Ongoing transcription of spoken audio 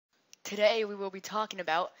Today we will be talking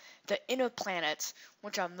about the inner planets,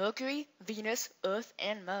 which are Mercury, Venus, Earth,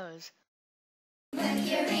 and Mars.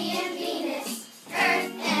 Mercury and Venus,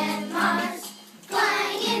 Earth and Mars,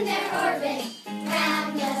 flying in their orbit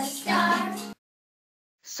round the star.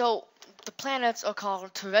 So, the planets are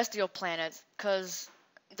called terrestrial planets because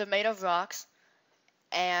they're made of rocks,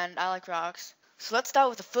 and I like rocks. So let's start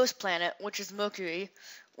with the first planet, which is Mercury,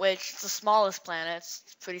 which is the smallest planet.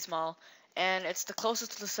 It's pretty small, and it's the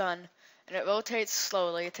closest to the sun, and it rotates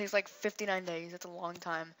slowly. It takes like 59 days. It's a long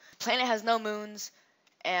time. The planet has no moons,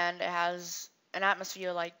 and it has an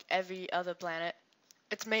atmosphere like every other planet.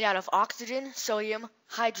 It's made out of oxygen, sodium,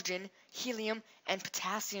 hydrogen, helium, and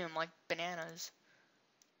potassium, like bananas.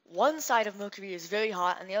 One side of Mercury is very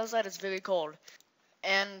hot, and the other side is very cold.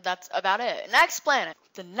 And that's about it. Next planet.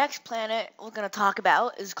 The next planet we're going to talk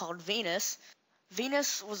about is called Venus.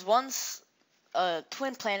 Venus was once a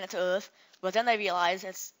twin planet to Earth, but then they realized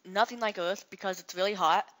it's nothing like Earth because it's really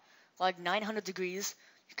hot, like 900 degrees.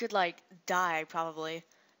 You could like die probably.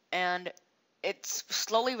 And it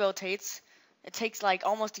slowly rotates. It takes like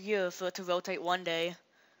almost a year for it to rotate one day.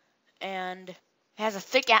 And it has a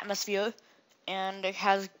thick atmosphere, and it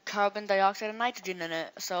has carbon dioxide and nitrogen in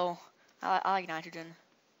it. So I like nitrogen.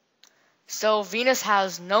 So Venus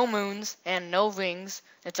has no moons and no rings.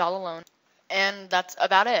 It's all alone. And that's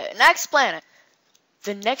about it. Next planet.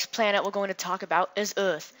 The next planet we're going to talk about is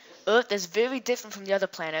Earth. Earth is very different from the other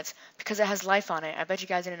planets because it has life on it. I bet you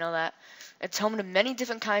guys didn't know that. It's home to many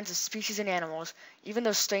different kinds of species and animals, even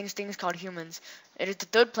those strange things called humans. It is the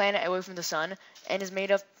third planet away from the sun and is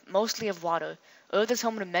made up mostly of water. Earth is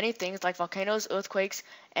home to many things like volcanoes, earthquakes,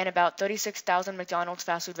 and about 36,000 McDonald's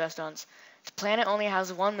fast food restaurants. The planet only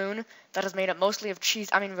has one moon that is made up mostly of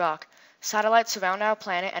rock. Satellites surround our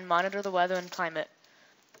planet and monitor the weather and climate.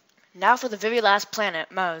 Now for the very last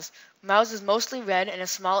planet, Mars. Mars is mostly red and is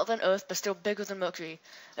smaller than Earth but still bigger than Mercury.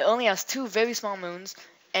 It only has two very small moons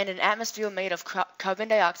and an atmosphere made of carbon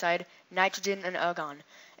dioxide, nitrogen, and argon.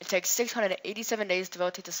 It takes 687 days to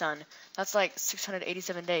rotate the sun. That's like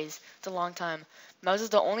 687 days. It's a long time. Mars is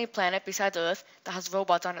the only planet besides Earth that has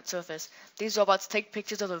robots on its surface. These robots take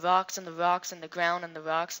pictures of the rocks and the rocks and the ground and the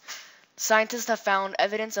rocks. Scientists have found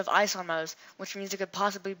evidence of ice on Mars, which means there could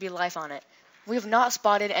possibly be life on it. We have not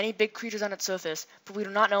spotted any big creatures on its surface, but we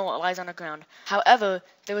do not know what lies on the ground. However,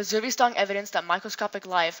 there is very strong evidence that microscopic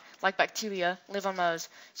life, like bacteria, live on Mars.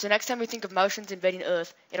 So next time we think of Martians invading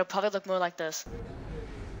Earth, it'll probably look more like this.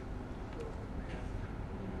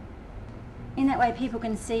 In that way people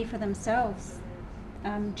can see for themselves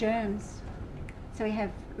germs. So we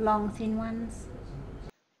have long, thin ones.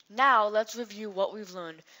 Now let's review what we've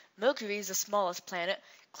learned. Mercury is the smallest planet,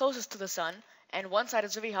 closest to the sun, and one side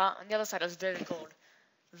is very hot and the other side is very cold.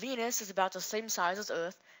 Venus is about the same size as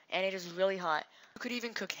Earth, and it is really hot. You could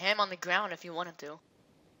even cook ham on the ground if you wanted to.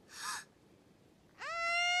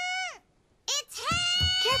 It's ham!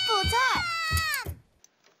 Careful, it's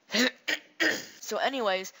hot! So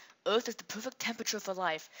anyways, Earth is the perfect temperature for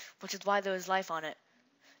life, which is why there is life on it.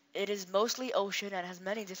 It is mostly ocean and has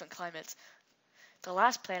many different climates. The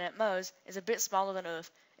last planet, Mars, is a bit smaller than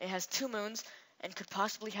Earth. It has two moons and could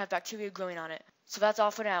possibly have bacteria growing on it. So that's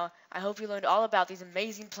all for now. I hope you learned all about these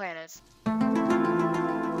amazing planets.